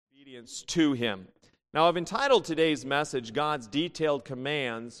obedience to Him. Now, I've entitled today's message, God's Detailed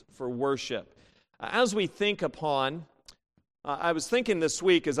Commands for Worship. As we think upon, I was thinking this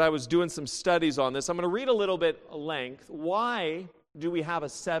week as I was doing some studies on this, I'm going to read a little bit at length. Why do we have a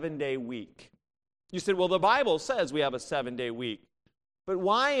 7-day week? You said, well, the Bible says we have a 7-day week. But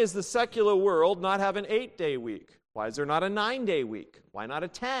why is the secular world not have an 8-day week? Why is there not a 9-day week? Why not a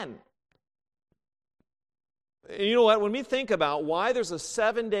 10? And you know what? When we think about why there's a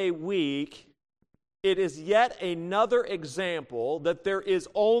 7-day week, it is yet another example that there is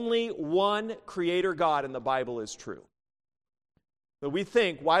only one Creator God and the Bible is true. But we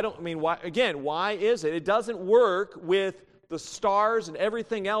think, why is it? It doesn't work with the stars and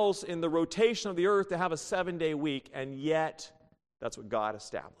everything else in the rotation of the earth to have a 7-day week, and yet that's what God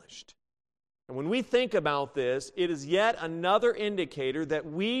established. And when we think about this, it is yet another indicator that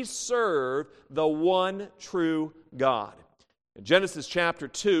we serve the one true God. In Genesis chapter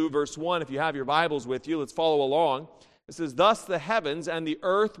 2, verse 1, if you have your Bibles with you, let's follow along. It says, "Thus the heavens and the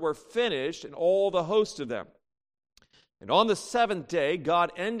earth were finished, and all the host of them. And on the seventh day,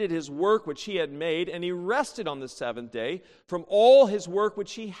 God ended His work which He had made, and He rested on the seventh day from all His work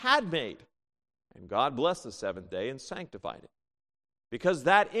which He had made. And God blessed the seventh day and sanctified it, because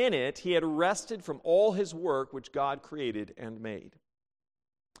that in it He had rested from all His work which God created and made."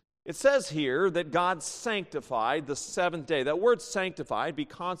 It says here that God sanctified the seventh day. That word sanctified, be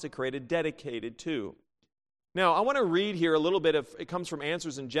consecrated, dedicated to. Now, I want to read here a little bit of, it comes from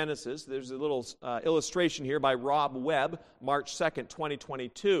Answers in Genesis. There's a little illustration here by Rob Webb, March 2nd,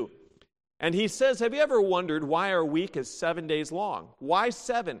 2022. And he says, have you ever wondered why our week is 7 days long? Why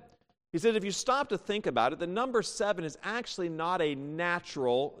 7? He said, if you stop to think about it, the number 7 is actually not a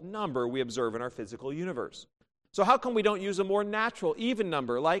natural number we observe in our physical universe. So how come we don't use a more natural, even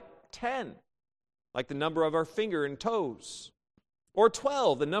number like 10, like the number of our finger and toes? Or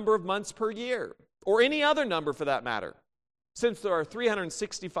 12, the number of months per year? Or any other number for that matter. Since there are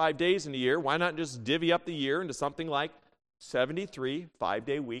 365 days in a year, why not just divvy up the year into something like 73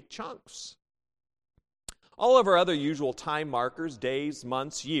 5-day week chunks? All of our other usual time markers, days,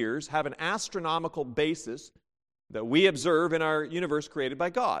 months, years, have an astronomical basis that we observe in our universe created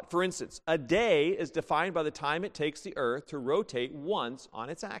by God. For instance, a day is defined by the time it takes the earth to rotate once on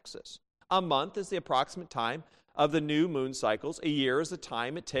its axis. A month is the approximate time of the new moon cycles. A year is the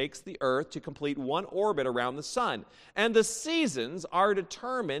time it takes the earth to complete one orbit around the sun. And the seasons are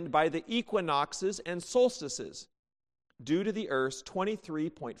determined by the equinoxes and solstices due to the earth's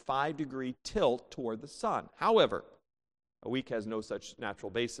 23.5 degree tilt toward the sun. However, a week has no such natural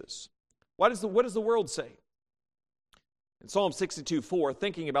basis. What does the world say? In Psalm 62:4,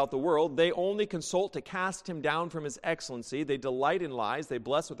 thinking about the world, they only consult to cast him down from his excellency. They delight in lies. They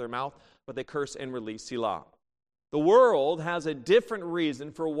bless with their mouth, but they curse inwardly. Selah. The world has a different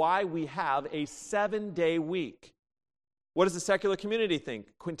reason for why we have a 7-day week. What does the secular community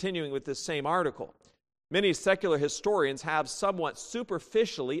think? Continuing with this same article. Many secular historians have somewhat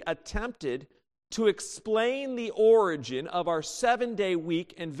superficially attempted to explain the origin of our 7-day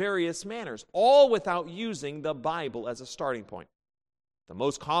week in various manners, all without using the Bible as a starting point. The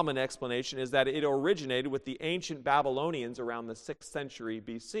most common explanation is that it originated with the ancient Babylonians around the 6th century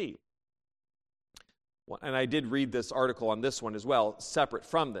BC. And I did read this article on this one as well, separate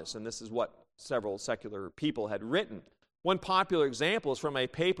from this, and this is what several secular people had written. One popular example is from a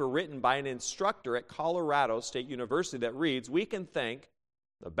paper written by an instructor at Colorado State University that reads, "We can thank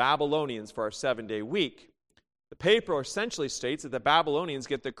the Babylonians for our 7-day week." The paper essentially states that the Babylonians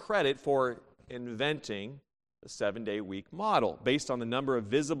get the credit for inventing the 7-day week model, based on the number of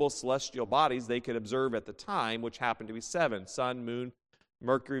visible celestial bodies they could observe at the time, which happened to be 7: Sun, Moon,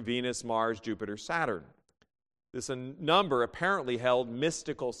 Mercury, Venus, Mars, Jupiter, Saturn. This number apparently held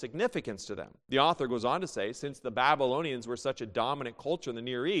mystical significance to them. The author goes on to say, since the Babylonians were such a dominant culture in the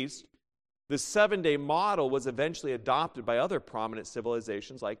Near East, the 7-day model was eventually adopted by other prominent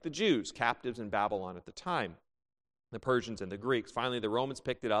civilizations like the Jews, captives in Babylon at the time, the Persians and the Greeks. Finally, the Romans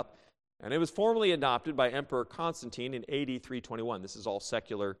picked it up, and it was formally adopted by Emperor Constantine in AD 321. This is all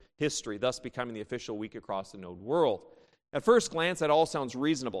secular history, thus becoming the official week across the known world. At first glance, that all sounds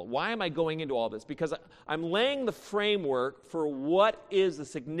reasonable. Why am I going into all this? Because I'm laying the framework for what is the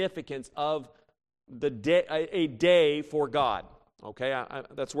significance of the day, a day for God. Okay,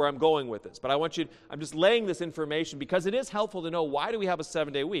 that's where I'm going with this. But I'm just laying this information because it is helpful to know, why do we have a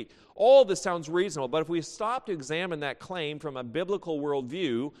 7-day week? All of this sounds reasonable, but if we stop to examine that claim from a biblical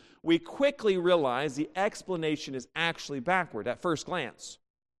worldview, we quickly realize the explanation is actually backward at first glance.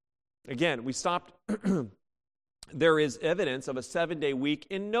 Again, we stopped... There is evidence of a 7-day week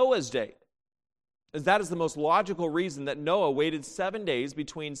in Noah's day. as that is the most logical reason that Noah waited 7 days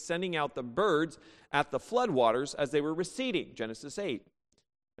between sending out the birds at the floodwaters as they were receding, Genesis 8.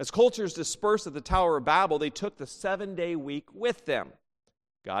 As cultures dispersed at the Tower of Babel, they took the 7-day week with them.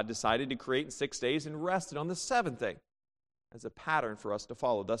 God decided to create in 6 days and rested on the seventh day as a pattern for us to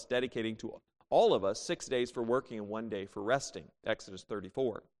follow, thus dedicating to all of us 6 days for working and 1 day for resting, Exodus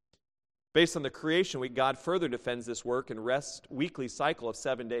 34. Based on the creation week, God further defends this work and rest weekly cycle of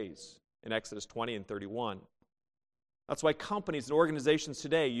 7 days in Exodus 20 and 31. That's why companies and organizations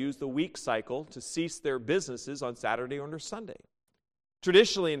today use the week cycle to cease their businesses on Saturday or Sunday.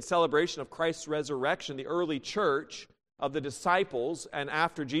 Traditionally, in celebration of Christ's resurrection, the early church of the disciples, and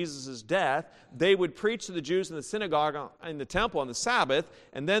after Jesus' death, they would preach to the Jews in the synagogue, in the temple on the Sabbath,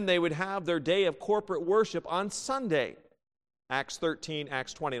 and then they would have their day of corporate worship on Sunday. Acts 13,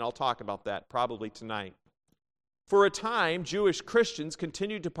 Acts 20, and I'll talk about that probably tonight. For a time, Jewish Christians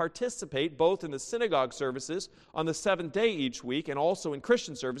continued to participate both in the synagogue services on the seventh day each week and also in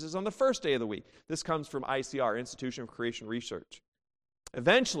Christian services on the first day of the week. This comes from ICR, Institution of Creation Research.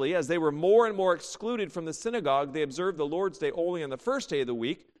 Eventually, as they were more and more excluded from the synagogue, they observed the Lord's Day only on the first day of the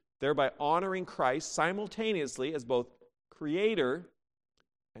week, thereby honoring Christ simultaneously as both Creator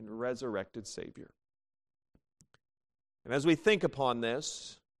and resurrected Savior. And as we think upon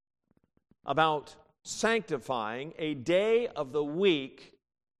this, about sanctifying a day of the week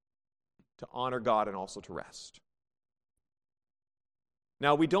to honor God and also to rest.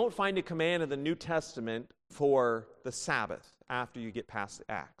 Now, we don't find a command in the New Testament for the Sabbath after you get past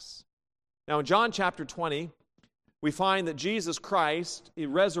the Acts. Now, in John chapter 20, we find that Jesus Christ, He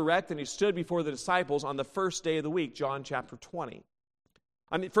resurrected and He stood before the disciples on the first day of the week, John chapter 20.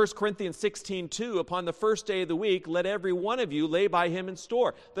 1 Corinthians 16:2, upon the first day of the week, let every one of you lay by him in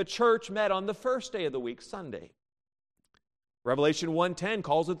store. The church met on the first day of the week, Sunday. Revelation 1:10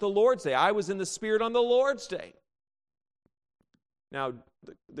 calls it the Lord's Day. I was in the Spirit on the Lord's Day. Now,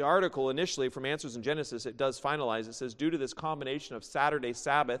 the article initially from Answers in Genesis, it does finalize. It says, due to this combination of Saturday,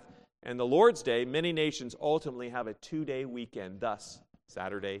 Sabbath, and the Lord's Day, many nations ultimately have a 2-day weekend, thus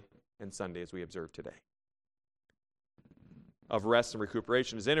Saturday and Sunday as we observe today, of rest and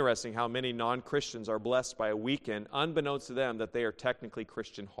recuperation. It's interesting how many non-Christians are blessed by a weekend, unbeknownst to them that they are technically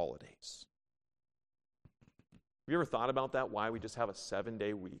Christian holidays. Have you ever thought about that, why we just have a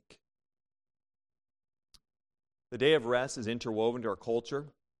 7-day week? The day of rest is interwoven to our culture,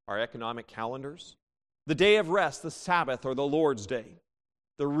 our economic calendars. The day of rest, the Sabbath or the Lord's Day.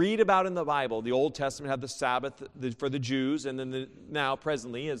 The read about in the Bible, the Old Testament had the Sabbath for the Jews, and then now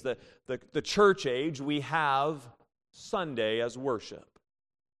presently as the church age, we have Sunday as worship.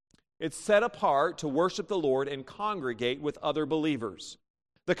 It's set apart to worship the Lord and congregate with other believers.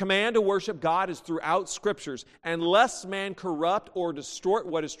 The command to worship God is throughout Scriptures, and lest man corrupt or distort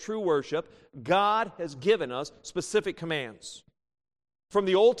what is true worship, God has given us specific commands. From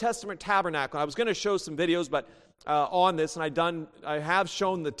the Old Testament tabernacle, I was going to show some videos, but on this, and I have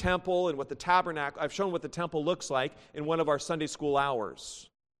shown the temple and what the tabernacle. I've shown what the temple looks like in one of our Sunday school hours.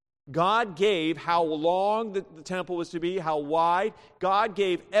 God gave how long the temple was to be, how wide. God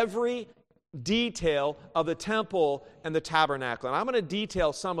gave every detail of the temple and the tabernacle. And I'm going to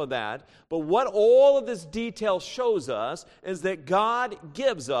detail some of that. But what all of this detail shows us is that God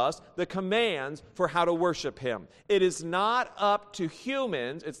gives us the commands for how to worship Him. It is not up to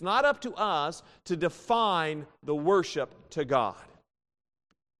humans, it's not up to us to define the worship to God.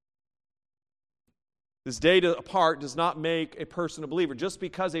 This day apart does not make a person a believer. Just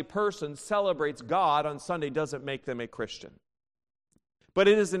because a person celebrates God on Sunday doesn't make them a Christian. But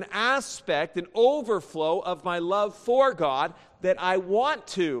it is an aspect, an overflow of my love for God that I want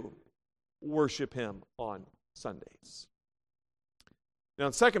to worship Him on Sundays. Now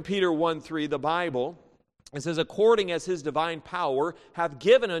in 2 Peter 1:3, the Bible, it says, according as His divine power hath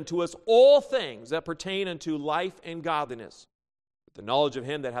given unto us all things that pertain unto life and godliness, with the knowledge of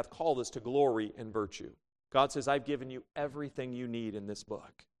Him that hath called us to glory and virtue. God says, I've given you everything you need in this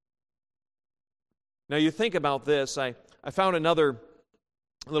book. Now you think about this, I found another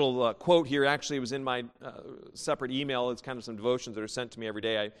little quote here. Actually, it was in my separate email. It's kind of some devotions that are sent to me every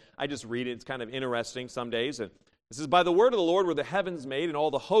day. I just read it. It's kind of interesting some days. And it says, by the word of the Lord were the heavens made, and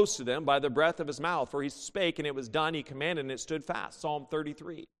all the hosts of them by the breath of His mouth. For He spake, and it was done. He commanded, and it stood fast. Psalm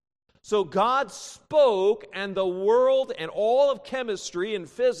 33. So God spoke, and the world and all of chemistry and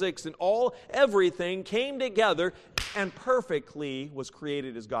physics and everything came together and perfectly was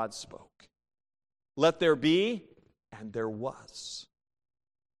created as God spoke. Let there be, and there was.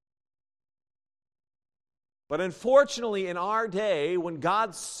 But unfortunately, in our day, when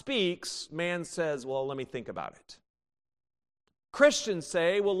God speaks, man says, well, let me think about it. Christians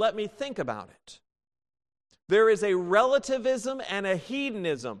say, well, let me think about it. There is a relativism and a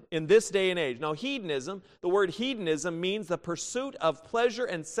hedonism in this day and age. Now, hedonism, the word hedonism means the pursuit of pleasure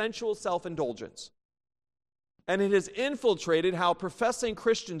and sensual self-indulgence. And it has infiltrated how professing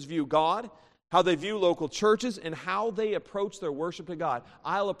Christians view God, how they view local churches, and how they approach their worship to God.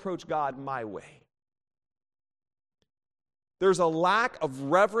 I'll approach God my way. There's a lack of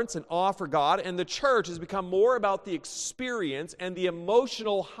reverence and awe for God, and the church has become more about the experience and the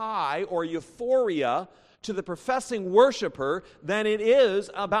emotional high or euphoria to the professing worshiper than it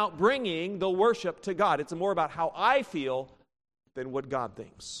is about bringing the worship to God. It's more about how I feel than what God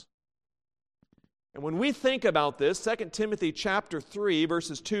thinks. And when we think about this, 2 Timothy chapter 3,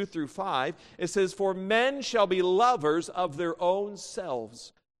 verses 2 through 5, it says, "For men shall be lovers of their own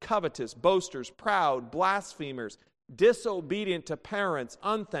selves, covetous, boasters, proud, blasphemers, disobedient to parents,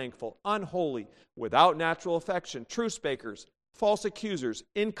 unthankful, unholy, without natural affection, truce-breakers, false accusers,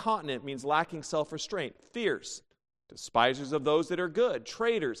 incontinent means lacking self-restraint, fierce, despisers of those that are good,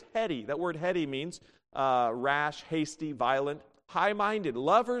 traitors, heady." That word heady means rash, hasty, violent, high-minded,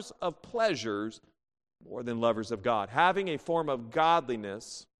 lovers of pleasures more than lovers of God, having a form of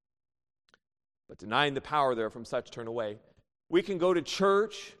godliness, but denying the power thereof, from such turn away. We can go to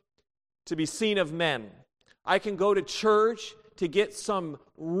church to be seen of men. I can go to church to get some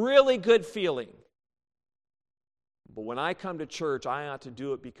really good feeling. But when I come to church, I ought to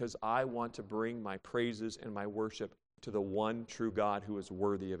do it because I want to bring my praises and my worship to the one true God who is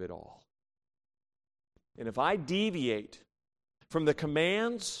worthy of it all. And if I deviate from the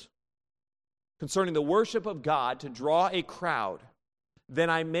commands concerning the worship of God to draw a crowd, then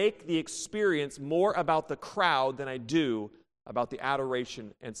I make the experience more about the crowd than I do about the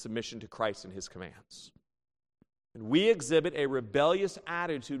adoration and submission to Christ and His commands. And we exhibit a rebellious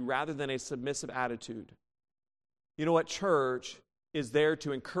attitude rather than a submissive attitude. You know what? Church is there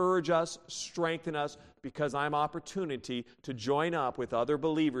to encourage us, strengthen us, because I'm opportunity to join up with other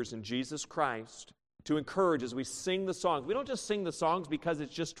believers in Jesus Christ, to encourage as we sing the songs. We don't just sing the songs because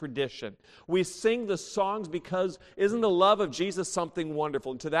it's just tradition. We sing the songs because isn't the love of Jesus something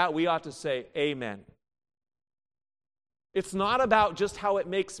wonderful? And to that we ought to say, amen. It's not about just how it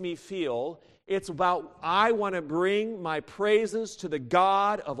makes me feel. It's about I want to bring my praises to the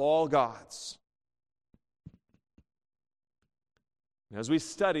God of all gods. And as we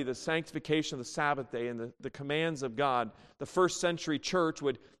study the sanctification of the Sabbath day and the commands of God, the first century church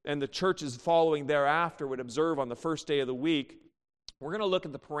would, and the churches following thereafter would observe on the first day of the week. We're going to look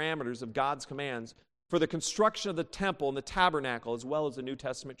at the parameters of God's commands for the construction of the temple and the tabernacle as well as the New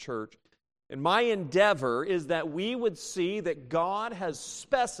Testament church. And my endeavor is that we would see that God has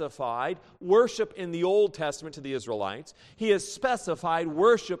specified worship in the Old Testament to the Israelites. He has specified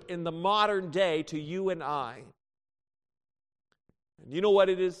worship in the modern day to you and I. And you know what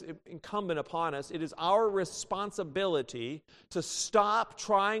it is incumbent upon us? It is our responsibility to stop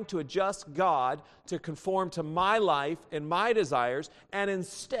trying to adjust God to conform to my life and my desires and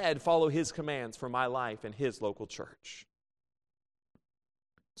instead follow His commands for my life and His local church.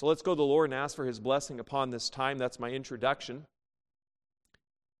 So let's go to the Lord and ask for His blessing upon this time. That's my introduction.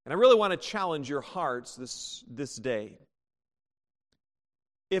 And I really want to challenge your hearts this day.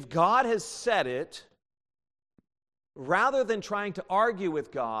 If God has said it, rather than trying to argue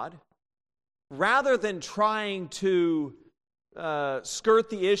with God, rather than trying to skirt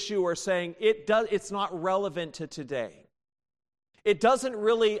the issue or saying it's not relevant to today, it doesn't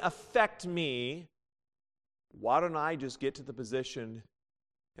really affect me, why don't I just get to the position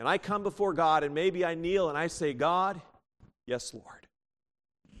and I come before God and maybe I kneel and I say, God, yes, Lord.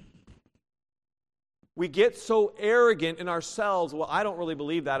 We get so arrogant in ourselves. Well, I don't really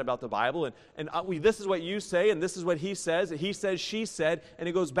believe that about the Bible. And this is what you say, and this is what he says. He says, she said, and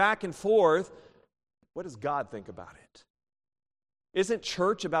it goes back and forth. What does God think about it? Isn't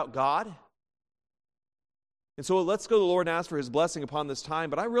church about God? And so let's go to the Lord and ask for His blessing upon this time.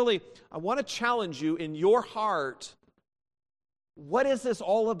 But I want to challenge you in your heart. What is this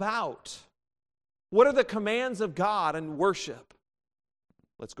all about? What are the commands of God in worship?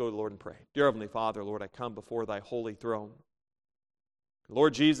 Let's go to the Lord and pray. Dear Heavenly Father, Lord, I come before Thy holy throne.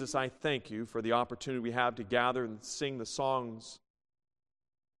 Lord Jesus, I thank You for the opportunity we have to gather and sing the songs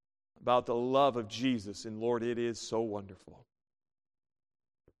about the love of Jesus. And Lord, it is so wonderful.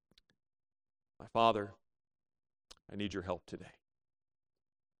 My Father, I need Your help today.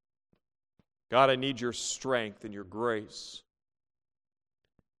 God, I need Your strength and Your grace.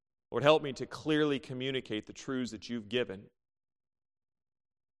 Lord, help me to clearly communicate the truths that You've given.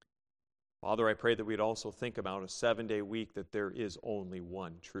 Father, I pray that we'd also think about a 7-day week that there is only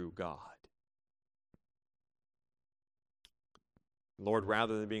one true God. Lord,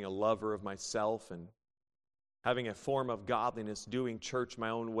 rather than being a lover of myself and having a form of godliness, doing church my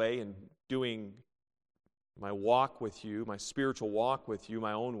own way, and doing my walk with you, my spiritual walk with you,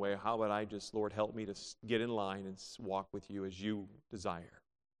 my own way. How about I just, Lord, help me to get in line and walk with you as you desire.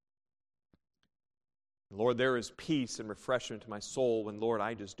 Lord, there is peace and refreshment to my soul when, Lord,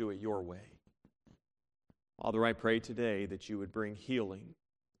 I just do it your way. Father, I pray today that you would bring healing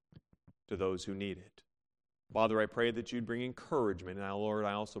to those who need it. Father, I pray that you'd bring encouragement. And now, Lord,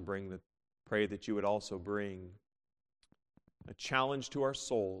 I also pray that you would also bring a challenge to our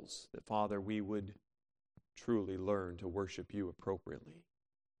souls, that, Father, we would truly learn to worship you appropriately.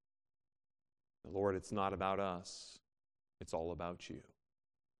 Lord, it's not about us. It's all about you.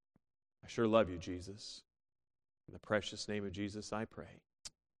 I sure love you, Jesus. In the precious name of Jesus, I pray.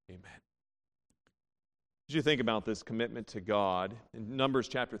 Amen. As you think about this commitment to God, in Numbers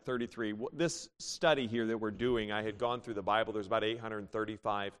chapter 33, this study here that we're doing, I had gone through the Bible. There's about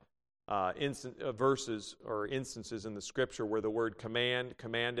 835 verses or instances in the Scripture where the word command,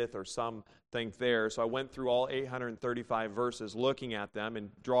 commandeth, or something there. So I went through all 835 verses, looking at them and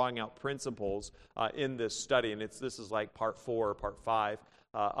drawing out principles in this study. And this is like part 4 or part 5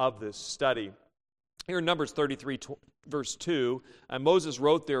 of this study. Here in Numbers 33, verse 2, Moses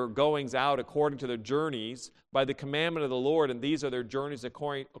wrote their goings out according to their journeys by the commandment of the Lord, and these are their journeys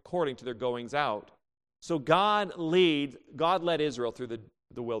according to their goings out. So God led Israel through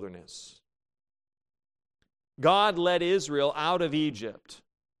the wilderness. God led Israel out of Egypt.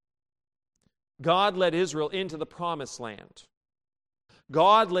 God led Israel into the promised land.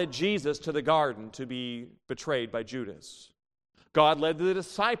 God led Jesus to the garden to be betrayed by Judas. God led the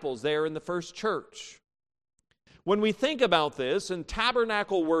disciples there in the first church. When we think about this in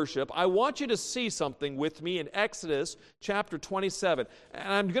tabernacle worship, I want you to see something with me in Exodus chapter 27.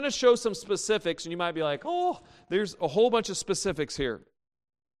 And I'm going to show some specifics, and you might be like, oh, there's a whole bunch of specifics here.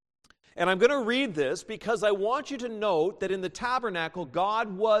 And I'm going to read this because I want you to note that in the tabernacle,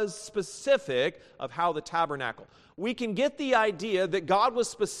 God was specific of how the tabernacle. We can get the idea that God was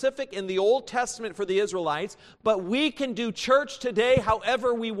specific in the Old Testament for the Israelites, but we can do church today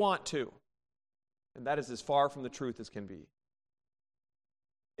however we want to. And that is as far from the truth as can be.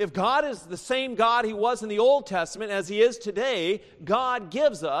 If God is the same God He was in the Old Testament as He is today, God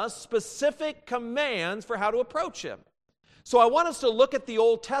gives us specific commands for how to approach Him. So I want us to look at the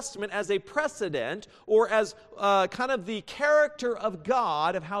Old Testament as a precedent or as kind of the character of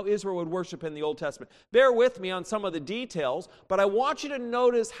God of how Israel would worship in the Old Testament. Bear with me on some of the details, but I want you to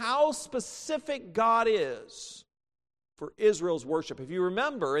notice how specific God is for Israel's worship. If you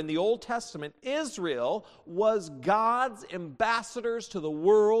remember, in the Old Testament, Israel was God's ambassadors to the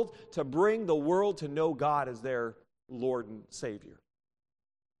world to bring the world to know God as their Lord and Savior.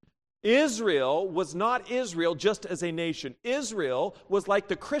 Israel was not Israel just as a nation. Israel was like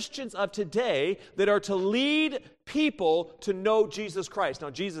the Christians of today that are to lead people to know Jesus Christ. Now,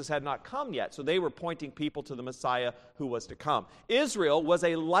 Jesus had not come yet, so they were pointing people to the Messiah who was to come. Israel was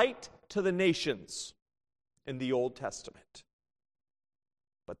a light to the nations in the Old Testament.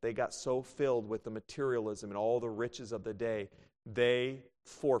 But they got so filled with the materialism and all the riches of the day, they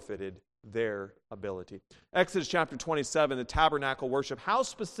forfeited their ability. Exodus chapter 27, the tabernacle worship. How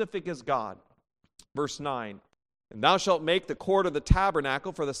specific is God? Verse 9, and thou shalt make the cord of the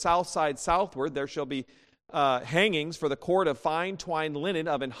tabernacle for the south side southward. There shall be hangings for the cord of fine twined linen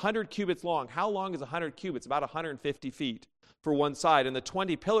of 100 cubits long. How long is 100 cubits? About 150 feet for one side. And the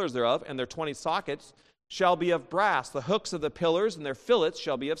 20 pillars thereof and their 20 sockets shall be of brass. The hooks of the pillars and their fillets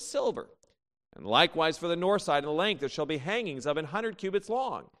shall be of silver. And likewise for the north side and the length there shall be hangings of 100 cubits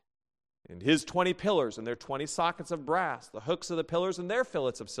long. And his 20 pillars and their 20 sockets of brass, the hooks of the pillars and their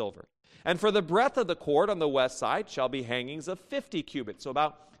fillets of silver. And for the breadth of the cord on the west side shall be hangings of 50 cubits, so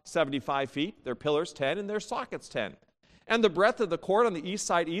about 75 feet, their pillars 10 and their sockets 10. And the breadth of the cord on the east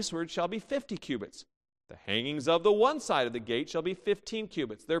side eastward shall be 50 cubits. The hangings of the one side of the gate shall be 15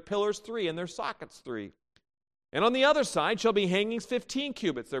 cubits, their pillars 3 and their sockets 3. And on the other side shall be hangings 15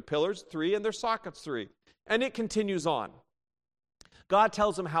 cubits, their pillars 3 and their sockets 3. And it continues on. God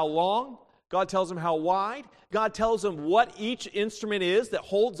tells them how long. God tells them how wide. God tells them what each instrument is that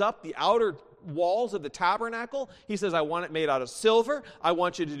holds up the outer walls of the tabernacle. He says, I want it made out of silver. I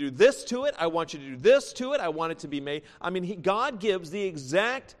want you to do this to it. I want you to do this to it. I want it to be made. God gives the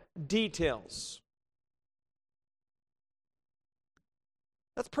exact details.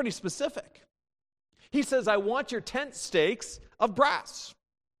 That's pretty specific. He says, I want your tent stakes of brass.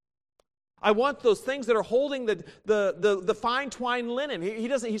 I want those things that are holding the fine twined linen.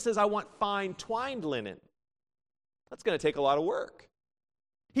 He says, I want fine twined linen. That's going to take a lot of work.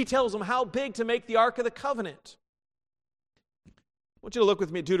 He tells them how big to make the Ark of the Covenant. I want you to look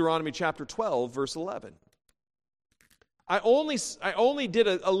with me at Deuteronomy chapter 12, verse 11. I only did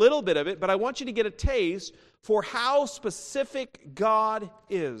a little bit of it, but I want you to get a taste for how specific God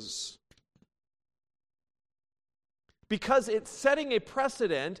is. Because it's setting a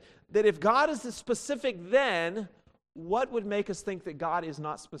precedent that if God is specific then, what would make us think that God is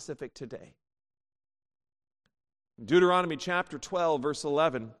not specific today? Deuteronomy chapter 12, verse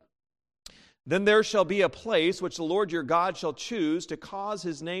 11. Then there shall be a place which the Lord your God shall choose to cause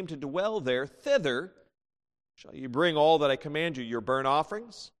his name to dwell there. Thither shall you bring all that I command you, your burnt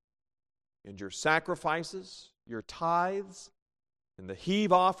offerings, and your sacrifices, your tithes, and the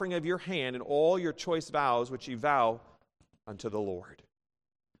heave offering of your hand, and all your choice vows which ye vow unto the Lord.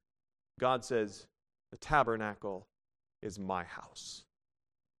 God says, the tabernacle is my house.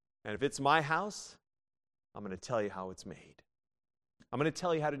 And if it's my house, I'm going to tell you how it's made. I'm going to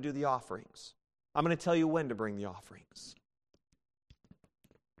tell you how to do the offerings. I'm going to tell you when to bring the offerings.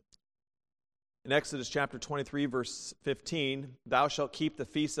 In Exodus chapter 23, verse 15, thou shalt keep the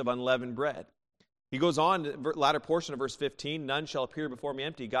feast of unleavened bread. He goes on, the latter portion of verse 15, none shall appear before me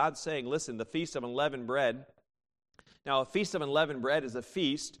empty. God's saying, listen, the feast of unleavened bread. Now, a feast of unleavened bread is a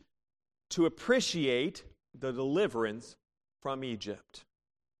feast to appreciate the deliverance from Egypt.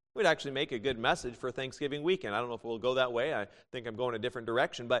 It would actually make a good message for Thanksgiving weekend. I don't know if we'll go that way. I think I'm going a different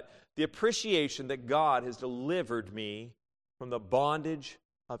direction. But the appreciation that God has delivered me from the bondage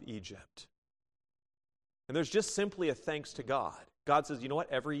of Egypt. And there's just simply a thanks to God. God says, you know what?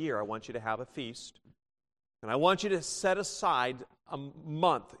 Every year I want you to have a feast. And I want you to set aside a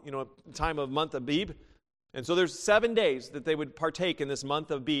month, time of month of Abib. And so there's 7 days that they would partake in this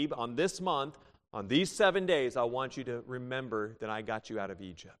month of Abib. On this month, on these 7 days, I want you to remember that I got you out of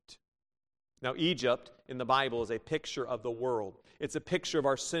Egypt. Now, Egypt in the Bible is a picture of the world. It's a picture of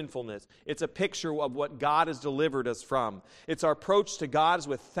our sinfulness. It's a picture of what God has delivered us from. It's our approach to God is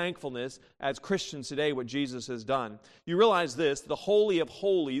with thankfulness as Christians today, what Jesus has done. You realize this, the Holy of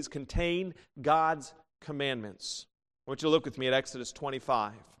Holies contain God's commandments. I want you to look with me at Exodus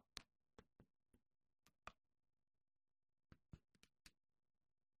 25.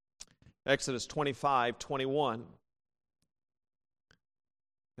 Exodus 25:21.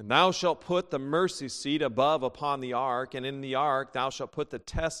 And thou shalt put the mercy seat above upon the ark, and in the ark thou shalt put the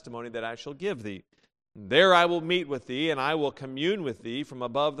testimony that I shall give thee. And there I will meet with thee, and I will commune with thee from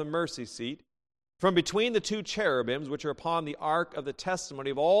above the mercy seat, from between the two cherubims which are upon the ark of the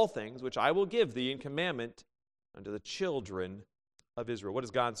testimony of all things, which I will give thee in commandment unto the children of Israel. What does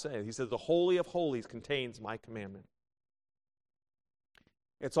God say? He says, the Holy of Holies contains my commandment.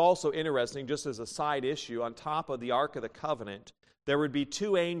 It's also interesting, just as a side issue, on top of the Ark of the Covenant, there would be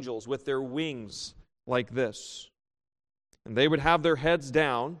two angels with their wings like this. And they would have their heads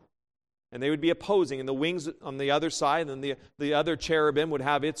down, and they would be opposing, and the wings on the other side, and then the other cherubim would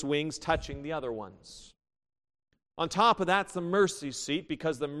have its wings touching the other ones. On top of that's the mercy seat,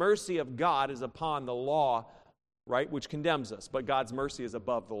 because the mercy of God is upon the law, right, which condemns us, but God's mercy is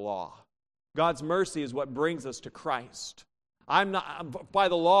above the law. God's mercy is what brings us to Christ. By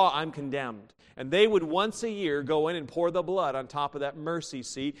the law, I'm condemned. And they would once a year go in and pour the blood on top of that mercy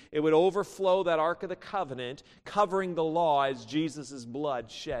seat. It would overflow that Ark of the Covenant, covering the law as Jesus' blood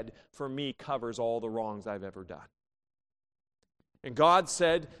shed for me covers all the wrongs I've ever done. And God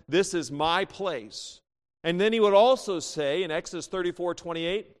said, this is my place. And then he would also say in Exodus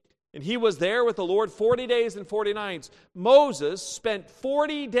 34:28, and he was there with the Lord 40 days and 40 nights. Moses spent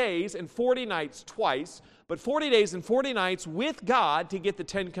 40 days and 40 nights twice, but 40 days and 40 nights with God to get the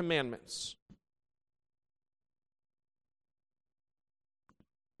 10 Commandments.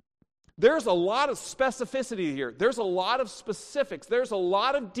 There's a lot of specificity here. There's a lot of specifics. There's a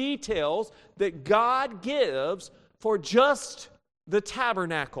lot of details that God gives for just the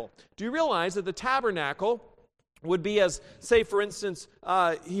tabernacle. Do you realize that the tabernacle would be as, say, for instance,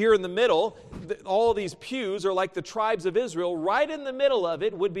 here in the middle, all these pews are like the tribes of Israel. Right in the middle of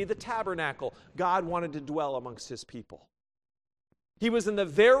it would be the tabernacle. God wanted to dwell amongst his people. He was in the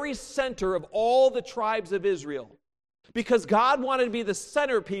very center of all the tribes of Israel because God wanted to be the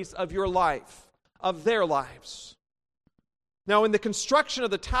centerpiece of your life, of their lives. Now, in the construction of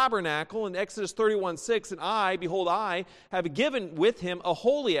the tabernacle, in Exodus 31:6, and I, behold, I have given with him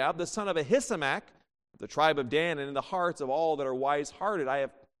Aholiab, the son of Ahisamach, the tribe of Dan, and in the hearts of all that are wise-hearted I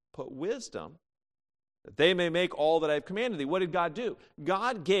have put wisdom, that they may make all that I have commanded thee. What did God do?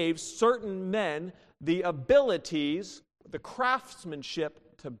 God gave certain men the abilities, the craftsmanship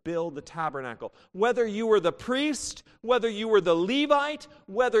to build the tabernacle. Whether you were the priest, whether you were the Levite,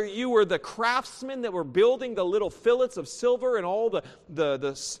 whether you were the craftsmen that were building the little fillets of silver and all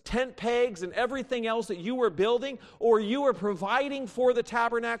the tent pegs and everything else that you were building, or you were providing for the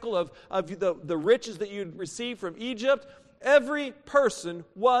tabernacle of the riches that you'd received from Egypt, Every person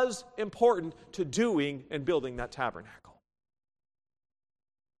was important to doing and building that tabernacle.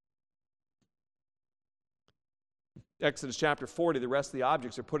 Exodus chapter 40, the rest of the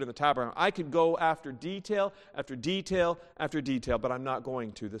objects are put in the tabernacle. I could go after detail, after detail, after detail, but I'm not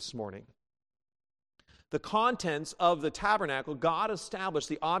going to this morning. The contents of the tabernacle, God established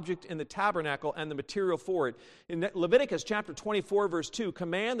the object in the tabernacle and the material for it. In Leviticus chapter 24, verse 2,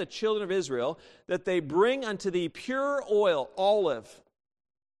 command the children of Israel that they bring unto thee pure oil, olive.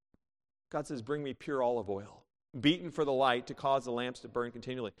 God says, bring me pure olive oil, beaten for the light to cause the lamps to burn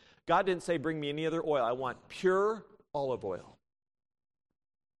continually. God didn't say, bring me any other oil. I want pure olive oil.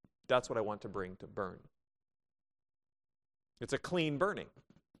 That's what I want to bring to burn. It's a clean burning.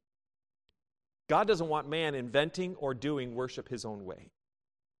 God doesn't want man inventing or doing worship his own way.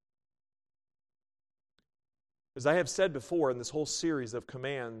 As I have said before in this whole series of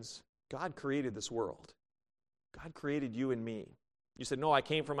commands, God created this world. God created you and me. You said, no, I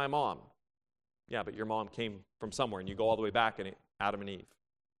came from my mom. Yeah, but your mom came from somewhere, and you go all the way back in Adam and Eve.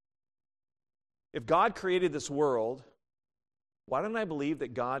 If God created this world, why don't I believe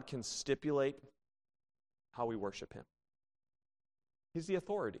that God can stipulate how we worship him? He's the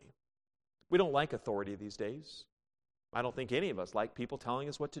authority. We don't like authority these days. I don't think any of us like people telling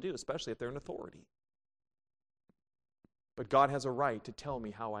us what to do, especially if they're an authority. But God has a right to tell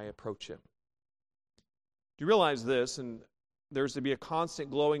me how I approach him. Do you realize this? And there's to be a constant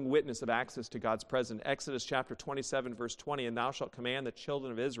glowing witness of access to God's presence. Exodus chapter 27, verse 20, and thou shalt command the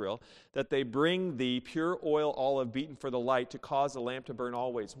children of Israel that they bring thee pure oil, olive beaten for the light, to cause the lamp to burn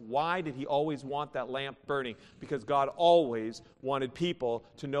always. Why did he always want that lamp burning? Because God always wanted people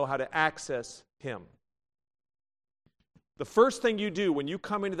to know how to access him. The first thing you do when you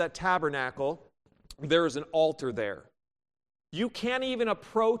come into that tabernacle, there is an altar there. You can't even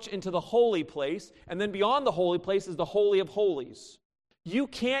approach into the holy place, and then beyond the holy place is the Holy of Holies. You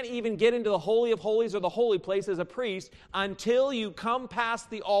can't even get into the Holy of Holies or the holy place as a priest until you come past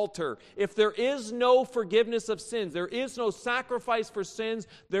the altar. If there is no forgiveness of sins, there is no sacrifice for sins,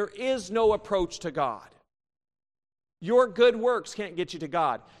 there is no approach to God. Your good works can't get you to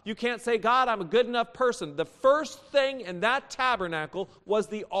God. You can't say, God, I'm a good enough person. The first thing in that tabernacle was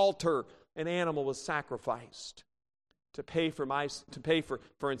the altar. An animal was sacrificed to pay for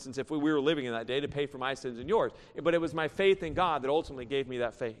instance, if we were living in that day, to pay for my sins and yours. But it was my faith in God that ultimately gave me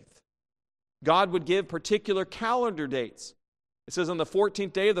that faith. God would give particular calendar dates. It says on the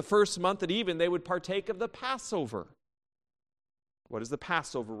 14th day of the first month at even, they would partake of the Passover. What is the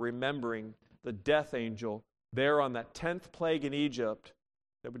Passover? Remembering the death angel there on that 10th plague in Egypt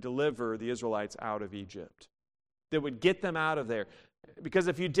that would deliver the Israelites out of Egypt, that would get them out of there. Because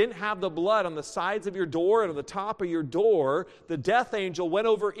if you didn't have the blood on the sides of your door and on the top of your door, the death angel went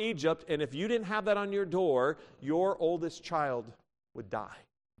over Egypt, and if you didn't have that on your door, your oldest child would die.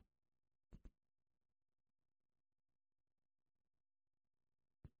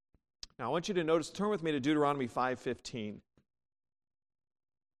 Now I want you to notice, turn with me to Deuteronomy 5:15.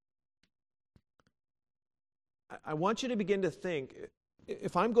 I want you to begin to think,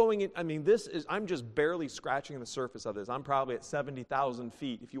 if I'm going in, I'm just barely scratching the surface of this. I'm probably at 70,000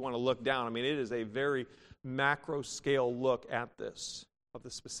 feet if you want to look down. It is a very macro scale look at this, of the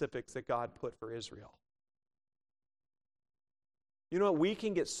specifics that God put for Israel. You know what? We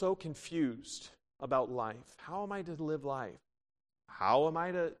can get so confused about life. How am I to live life? How am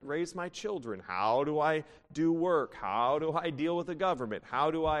I to raise my children? How do I do work? How do I deal with the government?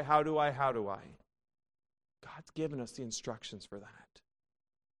 How do I? God's given us the instructions for that.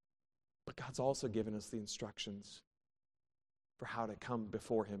 But God's also given us the instructions for how to come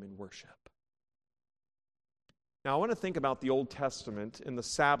before him in worship. Now I want to think about the Old Testament in the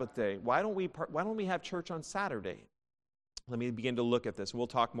Sabbath day. Why don't we have church on Saturday? Let me begin to look at this. We'll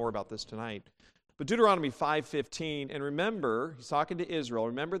talk more about this tonight. But Deuteronomy 5:15, and remember, he's talking to Israel,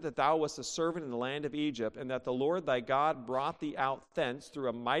 remember that thou wast a servant in the land of Egypt, and that the Lord thy God brought thee out thence through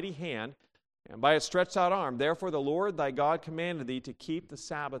a mighty hand, and by a stretched out arm. Therefore the Lord thy God commanded thee to keep the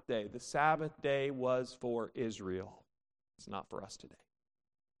Sabbath day. The Sabbath day was for Israel. It's not for us today.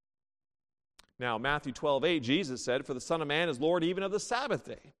 Now, Matthew 12:8, Jesus said, for the Son of Man is Lord even of the Sabbath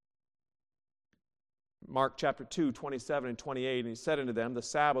day. Mark chapter 2, 27 and 28, and he said unto them, the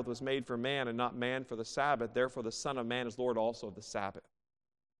Sabbath was made for man, and not man for the Sabbath. Therefore the Son of Man is Lord also of the Sabbath.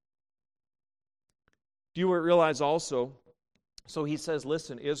 Do you realize also, so he says,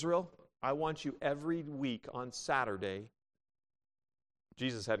 listen, Israel, I want you every week on Saturday,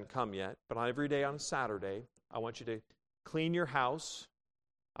 Jesus hadn't come yet, but every day on Saturday, I want you to clean your house.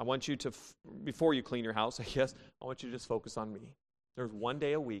 I want you to, before you clean your house, I want you to just focus on me. There's one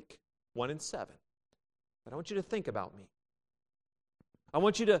day a week, 1 in 7. But I want you to think about me. I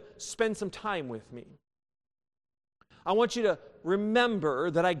want you to spend some time with me. I want you to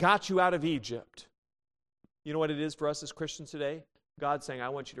remember that I got you out of Egypt. You know what it is for us as Christians today? God's saying, I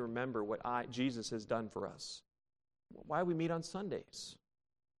want you to remember what Jesus has done for us. Why we meet on Sundays.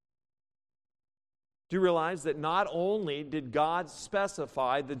 Do you realize that not only did God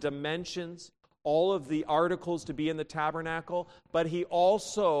specify the dimensions, all of the articles to be in the tabernacle, but He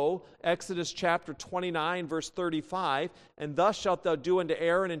also, Exodus chapter 29, verse 35, and thus shalt thou do unto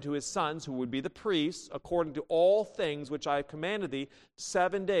Aaron and to his sons, who would be the priests, according to all things which I have commanded thee,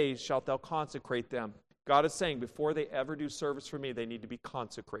 7 days shalt thou consecrate them. God is saying, before they ever do service for me, they need to be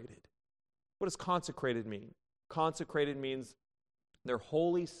consecrated. What does consecrated mean? Consecrated means they're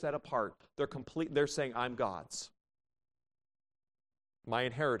wholly set apart. They're complete. They're saying, I'm God's. My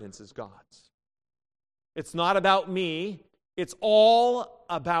inheritance is God's. It's not about me. It's all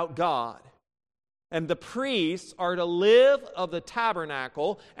about God. And the priests are to live of the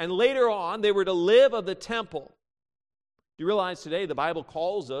tabernacle, and later on, they were to live of the temple. You realize today the Bible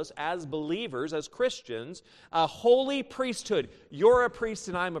calls us as believers, as Christians, a holy priesthood. You're a priest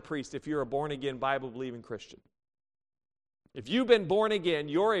and I'm a priest if you're a born-again, Bible-believing Christian. If you've been born again,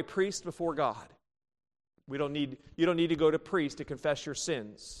 you're a priest before God. You don't need to go to priest to confess your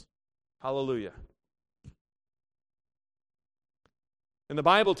sins. Hallelujah. And the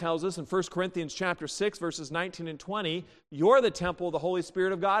Bible tells us in 1 Corinthians chapter 6, verses 19 and 20, you're the temple of the Holy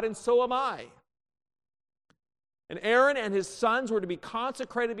Spirit of God, and so am I. And Aaron and his sons were to be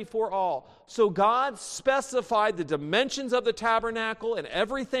consecrated before all. So God specified the dimensions of the tabernacle and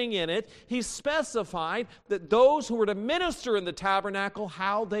everything in it. He specified that those who were to minister in the tabernacle,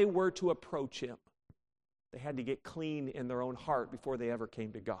 how they were to approach Him. They had to get clean in their own heart before they ever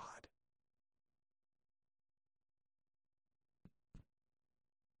came to God.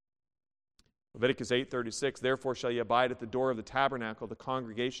 Leviticus 8:36, therefore shall ye abide at the door of the tabernacle, the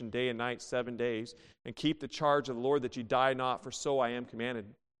congregation, day and night, 7 days, and keep the charge of the Lord that ye die not, for so I am commanded.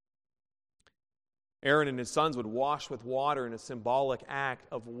 Aaron and his sons would wash with water in a symbolic act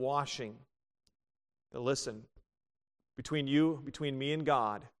of washing. Now listen, between me and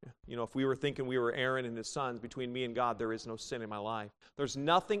God, if we were thinking we were Aaron and his sons, between me and God, there is no sin in my life. There's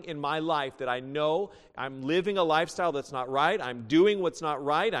nothing in my life that I know I'm living a lifestyle that's not right. I'm doing what's not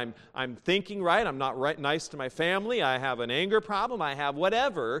right. I'm thinking right. I'm not right, nice to my family. I have an anger problem. I have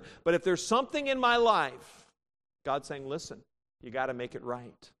whatever. But if there's something in my life, God's saying, listen, you got to make it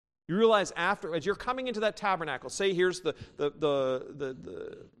right. You realize as you're coming into that tabernacle, say here's the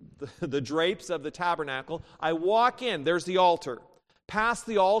drapes of the tabernacle. I walk in, there's the altar. Past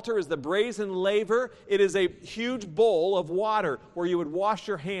the altar is the brazen laver. It is a huge bowl of water where you would wash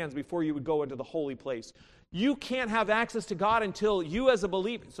your hands before you would go into the holy place. You can't have access to God until you as a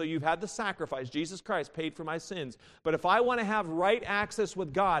believer, so you've had the sacrifice. Jesus Christ paid for my sins. But if I want to have right access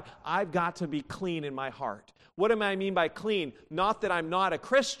with God, I've got to be clean in my heart. What do I mean by clean? Not that I'm not a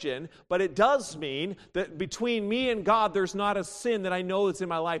Christian, but it does mean that between me and God, there's not a sin that I know that's in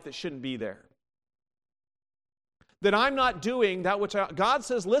my life that shouldn't be there. That I'm not doing that which God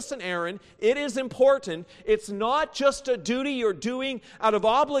says, listen, Aaron, it is important. It's not just a duty you're doing out of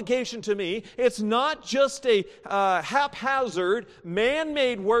obligation to me. It's not just a haphazard,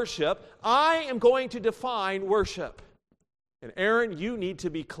 man-made worship. I am going to define worship. And Aaron, you need to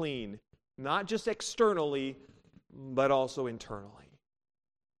be clean, not just externally, but also internally.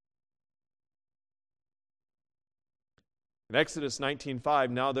 In Exodus 19:5,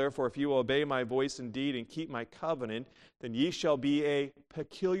 now therefore, if you will obey my voice indeed and keep my covenant, then ye shall be a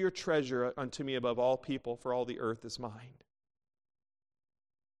peculiar treasure unto me above all people, for all the earth is mine.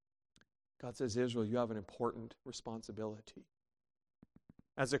 God says, Israel, you have an important responsibility.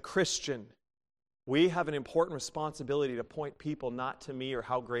 As a Christian, we have an important responsibility to point people not to me or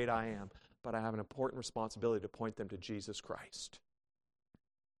how great I am, but I have an important responsibility to point them to Jesus Christ.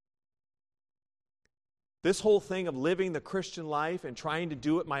 This whole thing of living the Christian life and trying to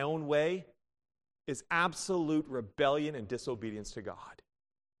do it my own way is absolute rebellion and disobedience to God.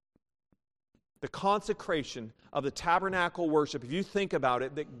 The consecration of the tabernacle worship, if you think about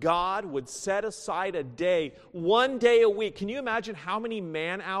it, that God would set aside a day, 1 day a week. Can you imagine how many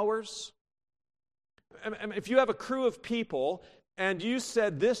man hours? If you have a crew of people and you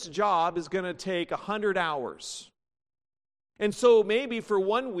said this job is going to take 100 hours, and so maybe for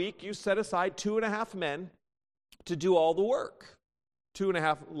 1 week you set aside 2.5 men to do all the work.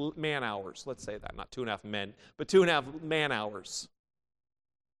 2.5 man hours, let's say that. Not 2.5 men, but 2.5 man hours.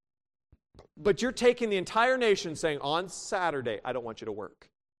 But you're taking the entire nation saying, on Saturday, I don't want you to work.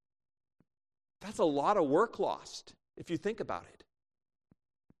 That's a lot of work lost, if you think about it.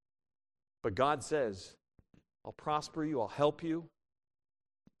 But God says, I'll prosper you, I'll help you.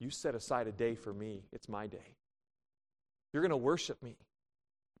 You set aside a day for me. It's my day. You're going to worship me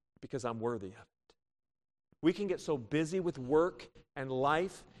because I'm worthy of it. We can get so busy with work and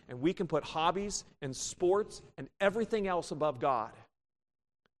life, and we can put hobbies and sports and everything else above God.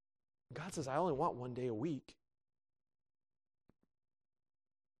 God says, I only want one day a week.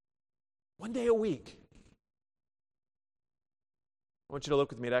 One day a week. I want you to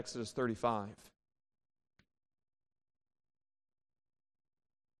look with me at Exodus 35.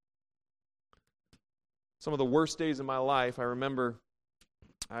 Some of the worst days of my life, I remember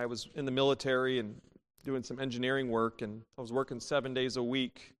I was in the military and doing some engineering work, and I was working 7 days a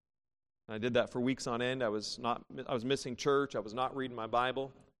week. And I did that for weeks on end. I was missing church. I was not reading my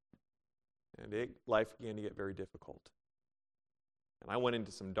Bible. And life began to get very difficult. And I went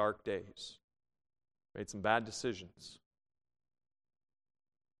into some dark days. Made some bad decisions.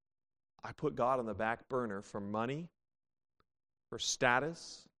 I put God on the back burner for money, for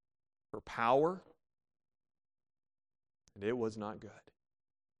status, for power, and it was not good.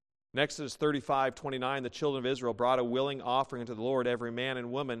 In Exodus 35:29, the children of Israel brought a willing offering unto the Lord, every man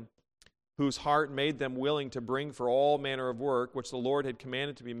and woman whose heart made them willing to bring for all manner of work, which the Lord had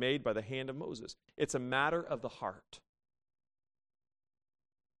commanded to be made by the hand of Moses. It's a matter of the heart.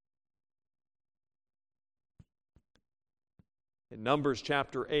 In Numbers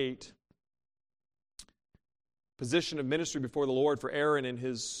chapter 8, position of ministry before the Lord for Aaron and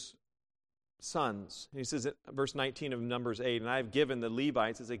his sons. He says in verse 19 of Numbers 8, and I have given the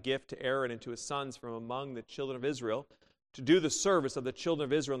Levites as a gift to Aaron and to his sons from among the children of Israel to do the service of the children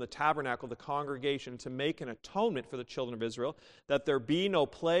of Israel in the tabernacle of the congregation, to make an atonement for the children of Israel, that there be no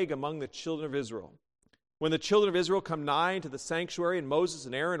plague among the children of Israel. When the children of Israel come nigh into the sanctuary, and Moses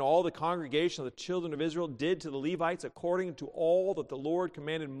and Aaron, all the congregation of the children of Israel, did to the Levites according to all that the Lord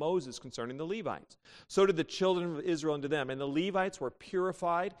commanded Moses concerning the Levites. So did the children of Israel unto them. And the Levites were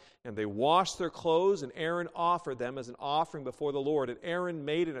purified, and they washed their clothes, and Aaron offered them as an offering before the Lord. And Aaron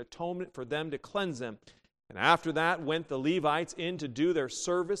made an atonement for them to cleanse them. And after that went the Levites in to do their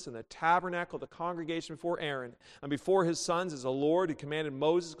service in the tabernacle of the congregation before Aaron, and before his sons, as the Lord had commanded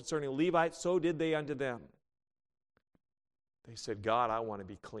Moses concerning the Levites, so did they unto them. They said, God, I want to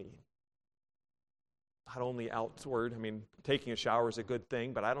be clean. Not only outward, taking a shower is a good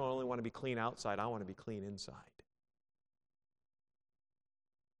thing, but I don't only want to be clean outside, I want to be clean inside.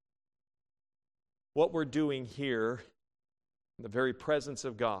 What we're doing here, in the very presence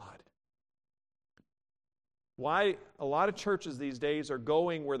of God, why a lot of churches these days are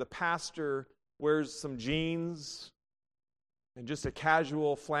going where the pastor wears some jeans and just a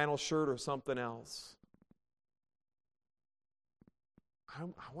casual flannel shirt or something else. I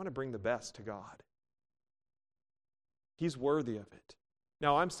want to bring the best to God. He's worthy of it.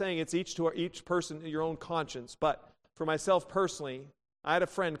 Now, I'm saying it's each person your own conscience, but for myself personally, I had a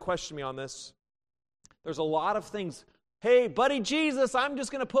friend question me on this. There's a lot of things. Hey, buddy Jesus, I'm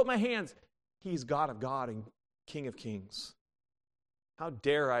just going to put my hands. He's God of God and King of Kings. How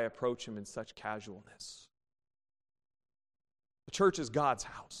dare I approach him in such casualness? The church is God's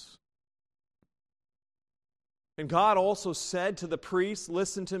house. And God also said to the priests,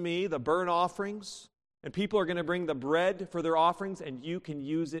 listen to me, the burnt offerings, and people are going to bring the bread for their offerings, and you can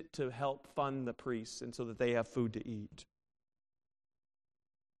use it to help fund the priests and so that they have food to eat.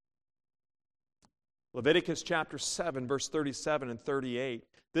 Leviticus chapter 7, verse 37 and 38.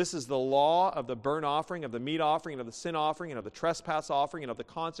 This is the law of the burnt offering, of the meat offering, and of the sin offering, and of the trespass offering, and of the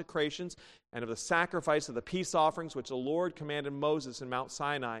consecrations, and of the sacrifice of the peace offerings, which the Lord commanded Moses in Mount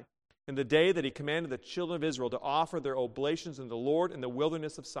Sinai, in the day that he commanded the children of Israel to offer their oblations unto the Lord in the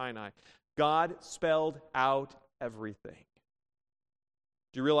wilderness of Sinai. God spelled out everything.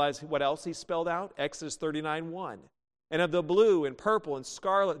 Do you realize what else he spelled out? Exodus 39:1. And of the blue and purple and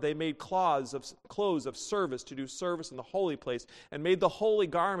scarlet they made clothes of service to do service in the holy place, and made the holy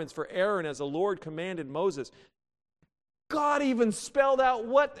garments for Aaron as the Lord commanded Moses. God even spelled out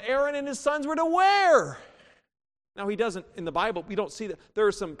what Aaron and his sons were to wear. Now, he doesn't, in the Bible, we don't see that. There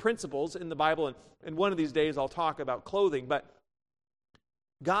are some principles in the Bible, and one of these days I'll talk about clothing, but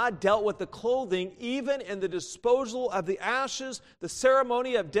God dealt with the clothing even in the disposal of the ashes, the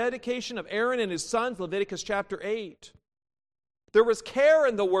ceremony of dedication of Aaron and his sons, Leviticus chapter 8. There was care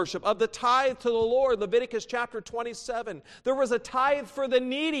in the worship of the tithe to the Lord, Leviticus chapter 27. There was a tithe for the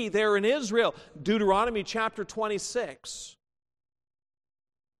needy there in Israel, Deuteronomy chapter 26.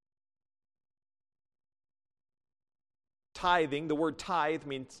 Tithing, the word tithe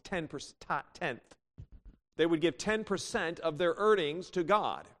means 10%. They would give 10% of their earnings to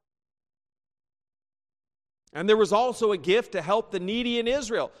God. And there was also a gift to help the needy in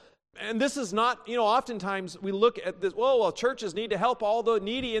Israel. And this is not, oftentimes we look at this, well, churches need to help all the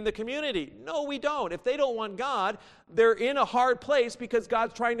needy in the community. No, we don't. If they don't want God, they're in a hard place because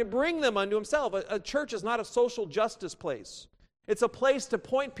God's trying to bring them unto Himself. A church is not a social justice place. It's a place to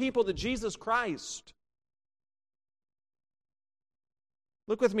point people to Jesus Christ.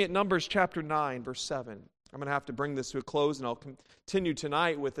 Look with me at Numbers chapter 9, verse 7. I'm going to have to bring this to a close, and I'll continue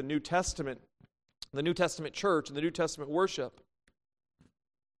tonight with the New Testament church and the New Testament worship.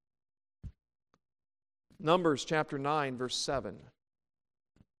 Numbers chapter 9, verse 7.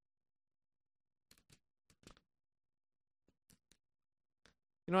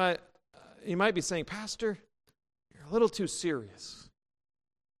 You might be saying, Pastor, you're a little too serious.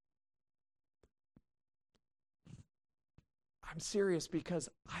 I'm serious because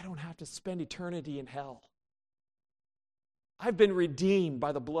I don't have to spend eternity in hell. I've been redeemed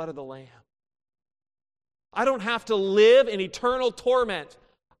by the blood of the Lamb. I don't have to live in eternal torment.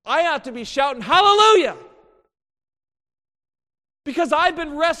 I have to be shouting, hallelujah! Because I've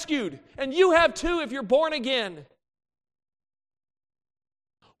been rescued, and you have too if you're born again.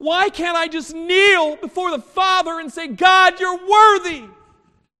 Why can't I just kneel before the Father and say, God, you're worthy?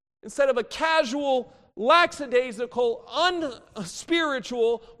 Instead of a casual, lackadaisical,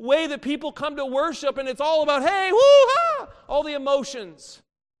 unspiritual way that people come to worship, and it's all about, hey, woo-ha, all the emotions.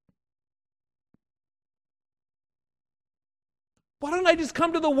 Why don't I just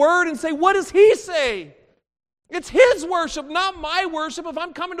come to the Word and say, what does He say? It's His worship, not my worship. If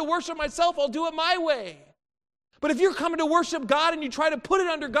I'm coming to worship myself, I'll do it my way. But if you're coming to worship God and you try to put it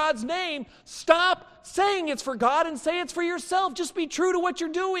under God's name, stop saying it's for God and say it's for yourself. Just be true to what you're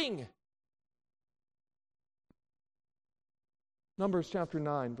doing. Numbers chapter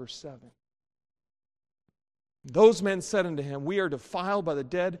 9, verse 7. Those men said unto him, we are defiled by the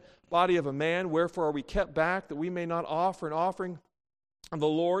dead body of a man, wherefore are we kept back, that we may not offer an offering of the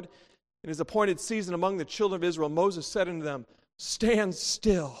Lord in His appointed season among the children of Israel. Moses said unto them, stand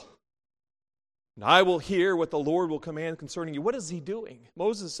still, and I will hear what the Lord will command concerning you. What is he doing?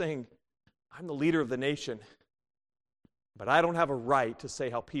 Moses is saying, I'm the leader of the nation, but I don't have a right to say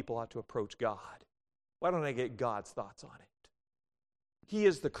how people ought to approach God. Why don't I get God's thoughts on it? He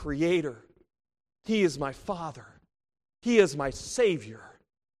is the Creator. He is my Father. He is my Savior.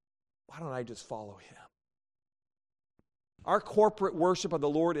 Why don't I just follow Him? Our corporate worship of the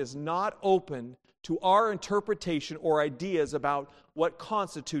Lord is not open to our interpretation or ideas about what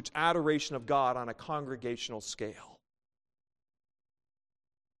constitutes adoration of God on a congregational scale.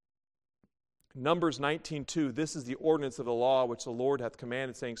 Numbers 19:2, this is the ordinance of the law which the Lord hath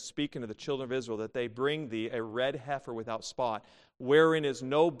commanded, saying, speak unto the children of Israel, that they bring thee a red heifer without spot, wherein is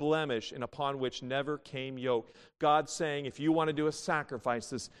no blemish, and upon which never came yoke. God saying, if you want to do a sacrifice,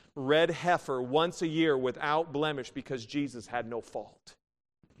 this red heifer once a year without blemish, because Jesus had no fault.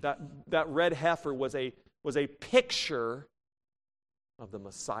 That red heifer was a picture of the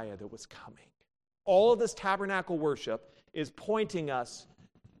Messiah that was coming. All of this tabernacle worship is pointing us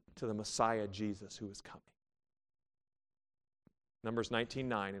to the Messiah Jesus who is coming. Numbers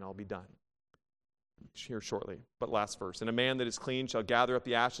 19:9, and I'll be done here shortly. But last verse. And a man that is clean shall gather up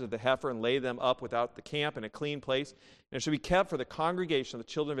the ashes of the heifer and lay them up without the camp in a clean place, and it shall be kept for the congregation of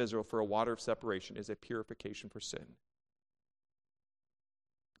the children of Israel for a water of separation, is a purification for sin.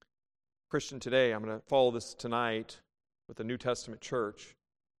 Christian, today I'm going to follow this tonight with the New Testament church,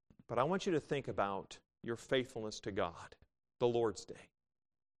 but I want you to think about your faithfulness to God, the Lord's Day.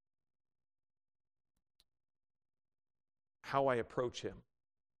 How I approach Him.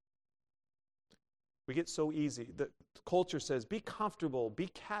 We get so easy. The culture says, be comfortable, be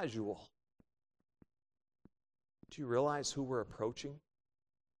casual. Do you realize who we're approaching?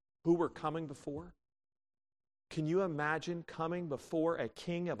 Who we're coming before? Can you imagine coming before a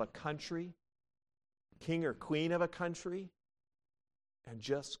king of a country, king or queen of a country, and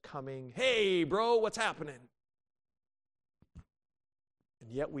just coming, hey, bro, what's happening?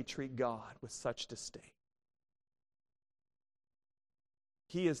 And yet we treat God with such disdain.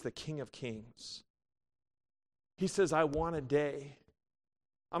 He is the King of Kings. He says, I want a day.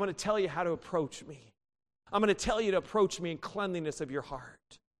 I'm going to tell you how to approach me. I'm going to tell you to approach me in cleanliness of your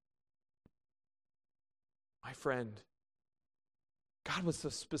heart. My friend, God was so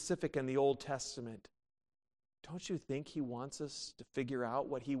specific in the Old Testament. Don't you think He wants us to figure out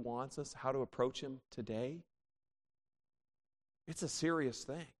what He wants us, how to approach Him today? It's a serious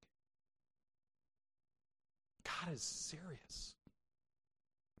thing. God is serious.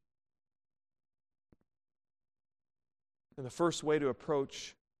 And the first way to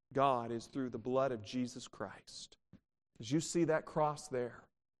approach God is through the blood of Jesus Christ. As you see that cross there,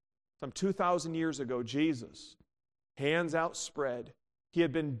 some 2,000 years ago, Jesus, hands outspread, He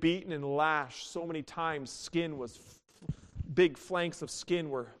had been beaten and lashed so many times. Big flanks of skin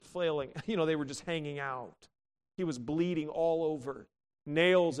were flailing. They were just hanging out. He was bleeding all over.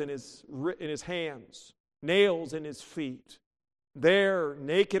 Nails in his hands. Nails in his feet. There,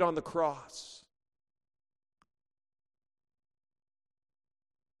 naked on the cross.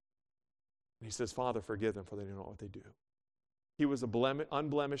 And he says, Father, forgive them, for they don't know what they do. He was an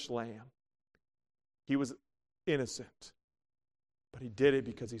unblemished lamb. He was innocent. But he did it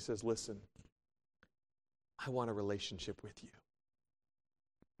because he says, listen, I want a relationship with you.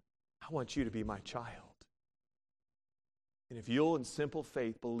 I want you to be my child. And if you'll in simple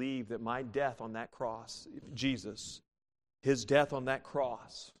faith believe that my death on that cross, Jesus, his death on that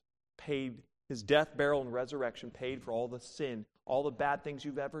cross paid, his death, burial, and resurrection paid for all the sin, all the bad things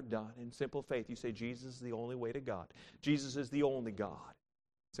you've ever done. In simple faith, you say, Jesus is the only way to God. Jesus is the only God.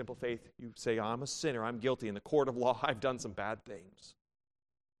 Simple faith, you say, I'm a sinner, I'm guilty. In the court of law, I've done some bad things.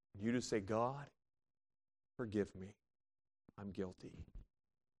 You just say, God, forgive me. I'm guilty.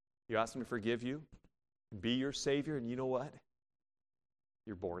 You ask him to forgive you, be your Savior, and you know what?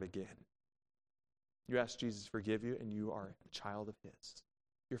 You're born again. You ask Jesus to forgive you, and you are a child of his.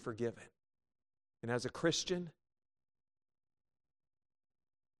 You're forgiven. And as a Christian,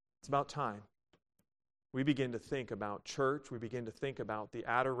 it's about time we begin to think about church. We begin to think about the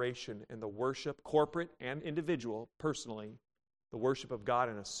adoration and the worship, corporate and individual, personally, the worship of God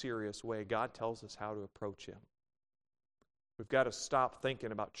in a serious way. God tells us how to approach him. We've got to stop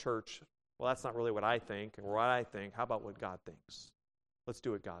thinking about church. Well, that's not really what I think or what I think. How about what God thinks? Let's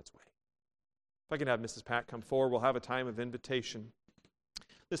do it God's way. If I can have Mrs. Pat come forward, we'll have a time of invitation.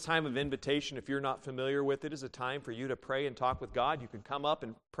 This time of invitation, if you're not familiar with it, is a time for you to pray and talk with God. You can come up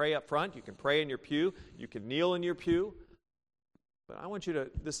and pray up front. You can pray in your pew. You can kneel in your pew. But I want you to,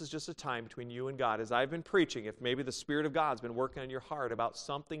 this is just a time between you and God. As I've been preaching, if maybe the Spirit of God's been working on your heart about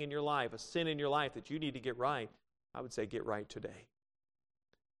something in your life, a sin in your life that you need to get right, I would say get right today.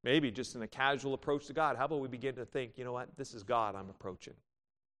 Maybe just in a casual approach to God. How about we begin to think, you know what, this is God I'm approaching.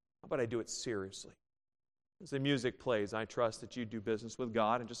 How about I do it seriously? As the music plays, I trust that you do business with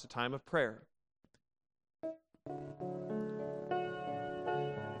God in just a time of prayer.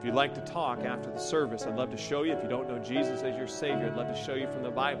 If you'd like to talk after the service, I'd love to show you. If you don't know Jesus as your Savior, I'd love to show you from the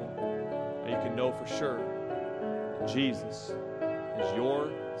Bible. And you can know for sure that Jesus is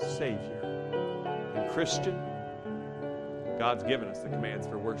your Savior. And Christian, God's given us the commands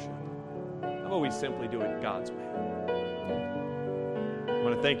for worship. How about we simply do it God's way? I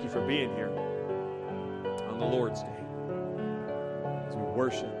want to thank you for being here on the Lord's Day as we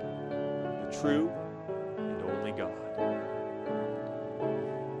worship the true and only God.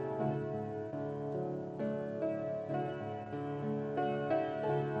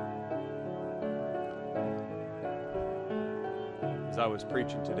 As I was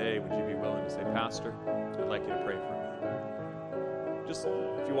preaching today, would you be willing to say, Pastor, I'd like you to pray for me? Just,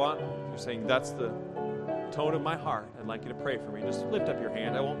 if you want, if you're saying that's the tone of my heart, I'd like you to pray for me. Just lift up your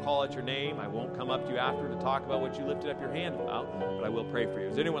hand. I won't call out your name. I won't come up to you after to talk about what you lifted up your hand about, but I will pray for you.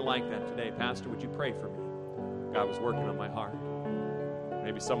 Is anyone like that today? Pastor, would you pray for me? God was working on my heart.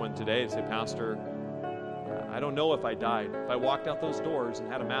 Maybe someone today would say, Pastor, I don't know if I died. If I walked out those doors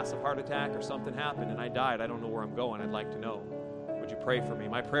and had a massive heart attack or something happened and I died, I don't know where I'm going. I'd like to know. Would you pray for me?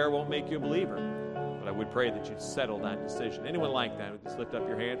 My prayer won't make you a believer, but I would pray that you'd settle that decision. Anyone like that? Just lift up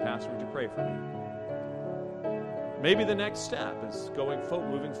your hand. Pastor, would you pray for me? Maybe the next step is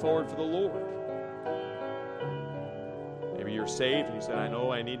moving forward for the Lord. Maybe you're saved and you said, I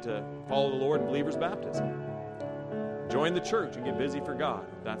know I need to follow the Lord in believer's baptism. Join the church and get busy for God.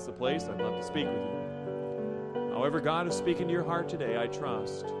 If that's the place, I'd love to speak with you. However God is speaking to your heart today, I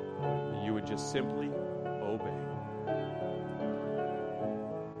trust that you would just simply obey.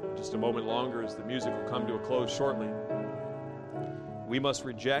 Just a moment longer as the music will come to a close shortly. We must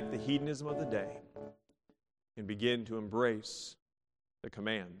reject the hedonism of the day and begin to embrace the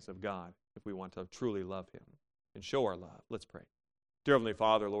commands of God if we want to truly love him and show our love. Let's pray. Dear Heavenly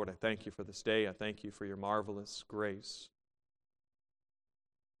Father, Lord, I thank you for this day. I thank you for your marvelous grace.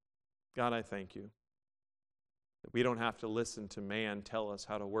 God, I thank you that we don't have to listen to man tell us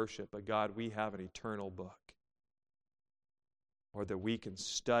how to worship, but God, we have an eternal book. Or that we can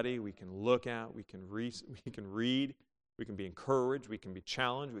study, we can look at, we can read, we can be encouraged, we can be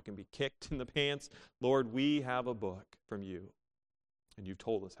challenged, we can be kicked in the pants. Lord, we have a book from you, and you've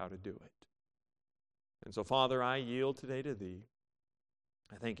told us how to do it. And so, Father, I yield today to thee.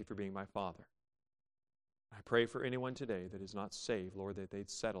 I thank you for being my Father. I pray for anyone today that is not saved, Lord, that they'd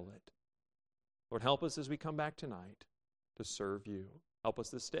settle it. Lord, help us as we come back tonight to serve you. Help us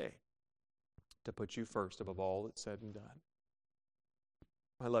this day to put you first above all that's said and done.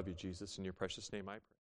 I love you, Jesus. In your precious name I pray.